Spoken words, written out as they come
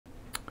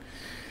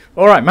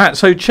All right, Matt.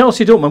 So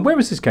Chelsea Dortmund. Where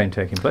was this game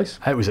taking place?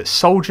 It was at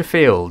Soldier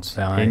Field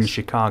in Nice.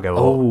 Chicago,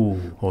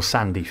 or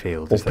Sandy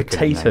Field, Or as they could have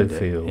Potato named it.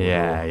 Field.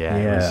 Yeah, yeah.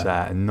 It was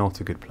Yeah. not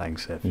a good playing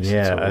surface. Yeah,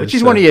 at all, which it's,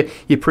 is one of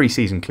your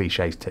pre-season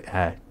cliches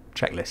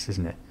checklists,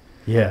 isn't it?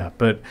 Yeah,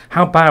 but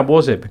how bad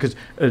was it? Because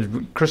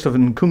Christopher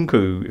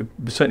Nkunku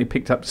certainly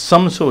picked up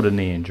some sort of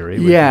knee injury.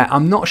 Yeah,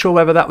 I'm not sure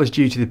whether that was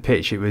due to the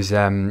pitch. It was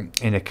in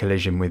a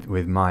collision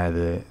with Meyer,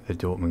 the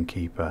Dortmund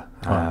keeper,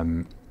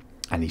 and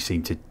he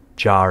seemed to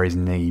jar his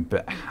knee.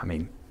 But I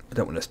mean, I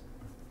don't want to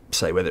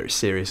say whether it's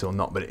serious or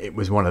not, but it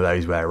was one of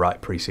those where,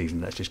 right,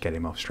 pre-season, let's just get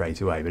him off straight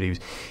away. But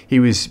he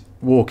was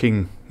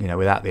walking,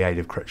 without the aid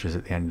of crutches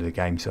at the end of the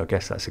game, so I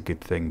guess that's a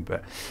good thing.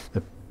 But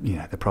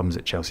the problems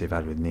that Chelsea have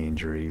had with knee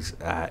injuries,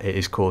 it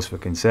is cause for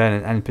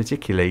concern, and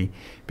particularly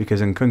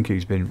because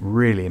Nkunku's been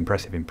really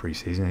impressive in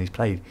pre-season, and he's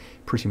played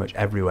pretty much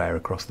everywhere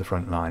across the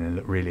front line and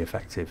looked really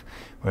effective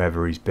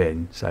wherever he's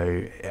been.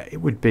 So it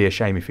would be a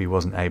shame if he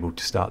wasn't able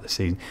to start the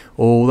season.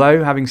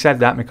 Although, having said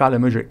that, Mykhailo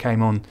Mudryk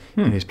came on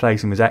in his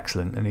place and was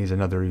excellent, and he's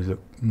another who's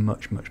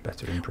looked much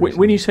better in pre-season.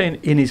 When you say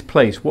in his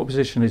place, what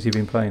position has he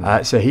been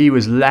playing? So he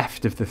was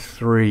left of the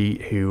three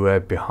who were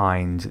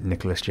behind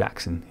Nicholas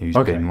Jackson, who's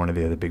been one of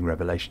the other big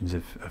revelations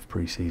of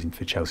pre-season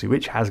for Chelsea,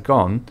 which has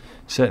gone,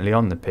 certainly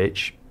on the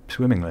pitch,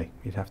 swimmingly,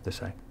 you'd have to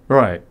say.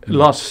 Right.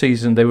 Last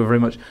season, they were very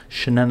much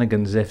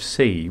Shenanigans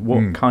FC.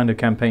 What kind of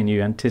campaign are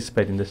you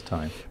anticipating this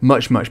time?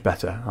 Much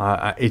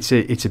better. It's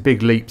a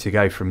big leap to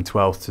go from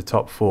 12th to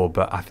top 4,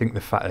 but I think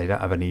the fact they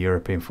don't have any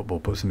European football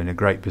puts them in a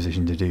great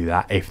position to do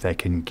that if they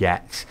can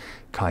get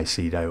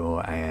Caicedo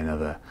or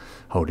another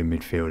holding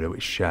midfielder,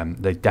 which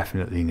they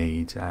definitely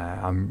need.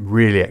 I'm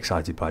really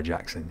excited by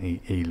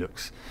Jackson. He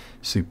looks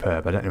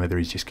superb. I don't know whether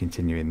he's just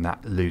continuing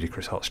that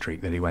ludicrous hot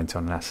streak that he went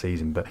on last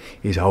season, but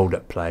his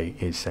hold-up play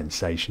is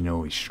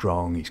sensational. He's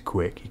strong, he's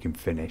quick, he can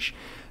finish.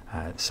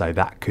 So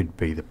that could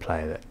be the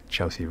player that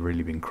Chelsea have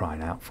really been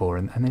crying out for.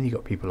 And then you've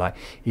got people like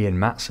Ian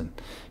Matson,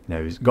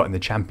 who's got in the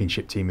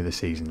Championship team of the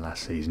season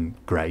last season,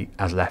 great,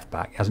 as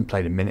left-back. He hasn't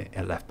played a minute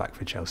at left-back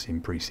for Chelsea in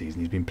pre-season.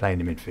 He's been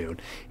playing in midfield.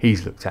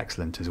 He's looked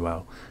excellent as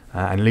well.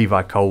 And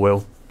Levi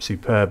Colwill,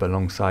 superb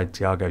alongside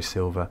Thiago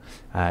Silva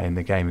in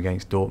the game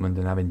against Dortmund,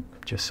 and having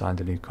just signed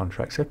a new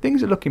contract. So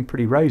things are looking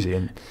pretty rosy.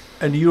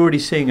 And you're already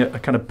seeing a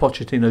kind of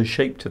Pochettino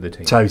shape to the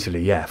team?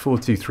 Totally, yeah.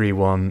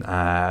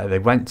 4-2-3-1. They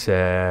went to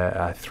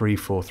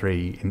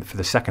 3-4-3 for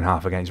the second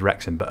half against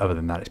Wrexham, but other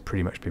than that, it's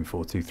pretty much been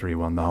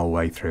 4-2-3-1 the whole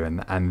way through.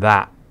 And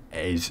that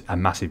is a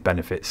massive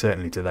benefit,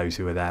 certainly to those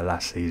who were there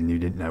last season who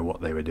didn't know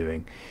what they were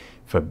doing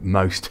for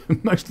most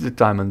of the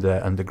time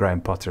under Graham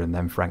Potter and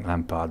then Frank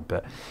Lampard.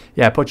 But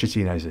yeah,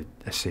 Pochettino's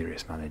a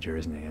serious manager,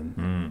 isn't he?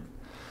 And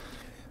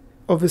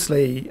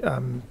obviously,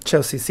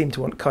 Chelsea seem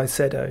to want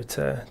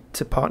Caicedo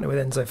to partner with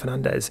Enzo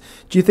Fernandez.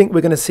 Do you think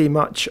we're going to see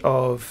much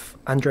of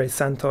Andres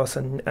Santos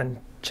and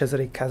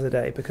Cesare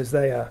Cazadei, because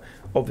they are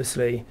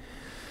obviously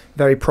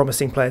very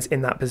promising players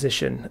in that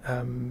position?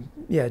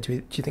 Do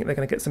you think they're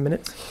going to get some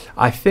minutes?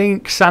 I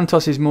think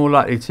Santos is more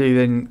likely to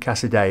than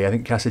Cazadei. I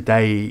think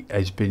Cazadei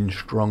has been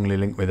strongly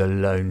linked with a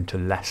loan to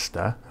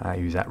Leicester.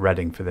 He was at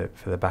Reading for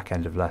the back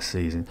end of last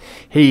season.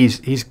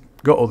 He's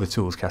got all the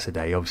tools,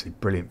 Cazadei, obviously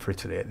brilliant for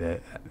Italy at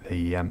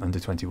the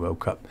Under-20 World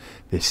Cup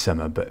this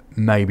summer, but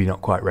maybe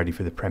not quite ready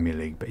for the Premier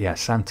League. But yeah,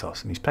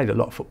 Santos, and he's played a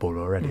lot of football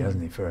already,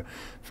 hasn't he, for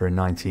a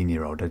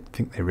 19-year-old. I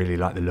think they really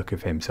like the look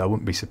of him, so I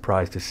wouldn't be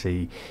surprised to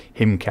see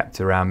him kept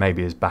around,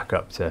 maybe as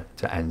backup to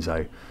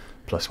Enzo,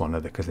 plus one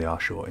other, because they are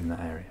short in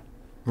that area.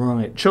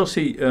 Right.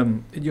 Chelsea,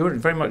 you're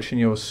very much in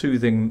your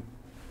soothing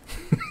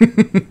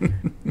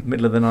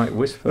middle-of-the-night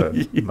whisper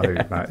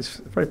mode, Matt. It's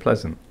very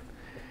pleasant.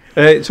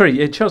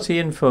 Chelsea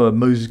in for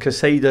Moses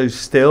Caicedo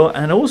still,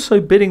 and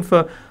also bidding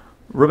for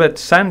Robert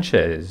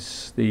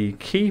Sanchez, the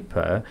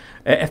keeper.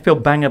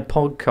 FPL Banger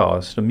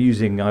podcast,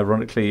 amusing,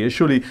 ironically.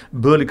 Surely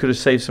Burley could have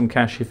saved some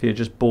cash if he had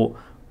just bought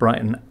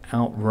Brighton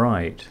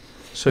outright.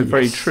 So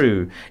very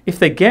true. If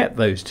they get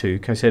those two,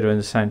 Caicedo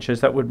and Sanchez,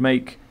 that would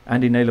make,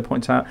 Andy Naylor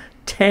points out,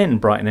 10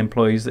 Brighton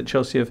employees that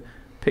Chelsea have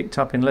picked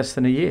up in less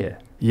than a year.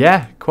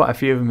 Yeah, quite a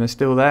few of them are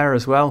still there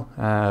as well,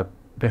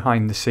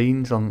 behind the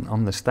scenes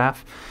on the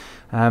staff.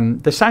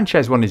 The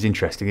Sanchez one is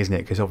interesting, isn't it?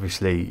 Because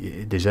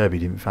obviously De Zerbi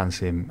didn't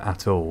fancy him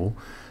at all.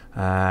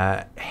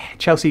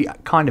 Chelsea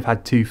kind of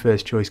had two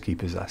first-choice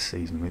keepers last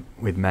season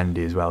with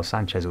Mendy as well.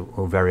 Sanchez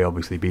will very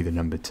obviously be the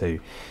number 2,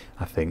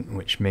 I think,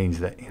 which means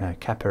that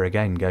Kepa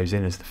again goes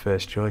in as the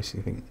first choice.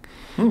 You think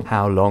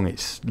how long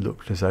it's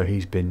looked as though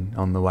he's been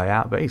on the way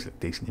out, but he's looked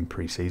decent in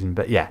pre-season.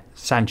 But yeah,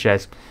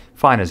 Sanchez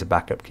fine as a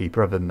backup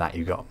keeper. Other than that,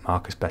 you've got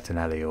Marcus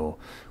Bettinelli or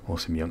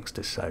some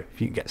youngsters. So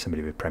if you can get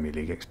somebody with Premier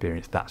League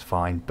experience, that's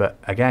fine. But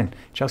again,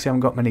 Chelsea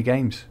haven't got many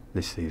games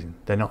this season.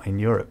 They're not in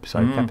Europe, so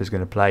Kepa's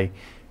going to play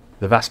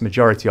the vast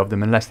majority of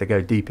them unless they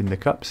go deep in the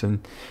cups,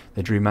 and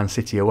they drew Man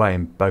City away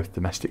in both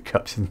domestic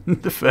cups in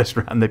the first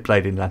round they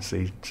played in last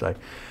season. So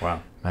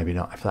wow, maybe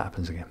not if that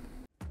happens again.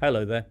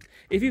 Hello there.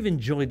 If you've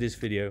enjoyed this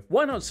video,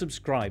 why not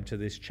subscribe to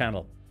this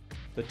channel?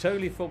 The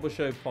Totally Football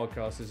Show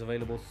podcast is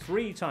available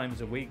 3 times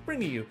a week,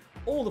 bringing you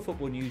all the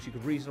football news you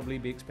could reasonably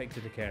be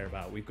expected to care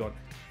about. We've got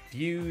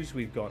views,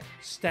 we've got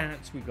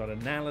stats, we've got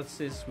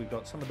analysis, we've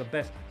got some of the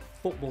best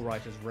football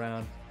writers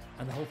around,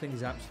 and the whole thing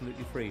is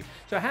absolutely free.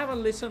 So have a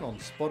listen on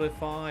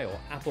Spotify or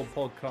Apple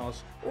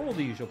Podcasts or all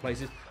the usual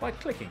places by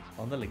clicking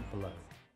on the link below.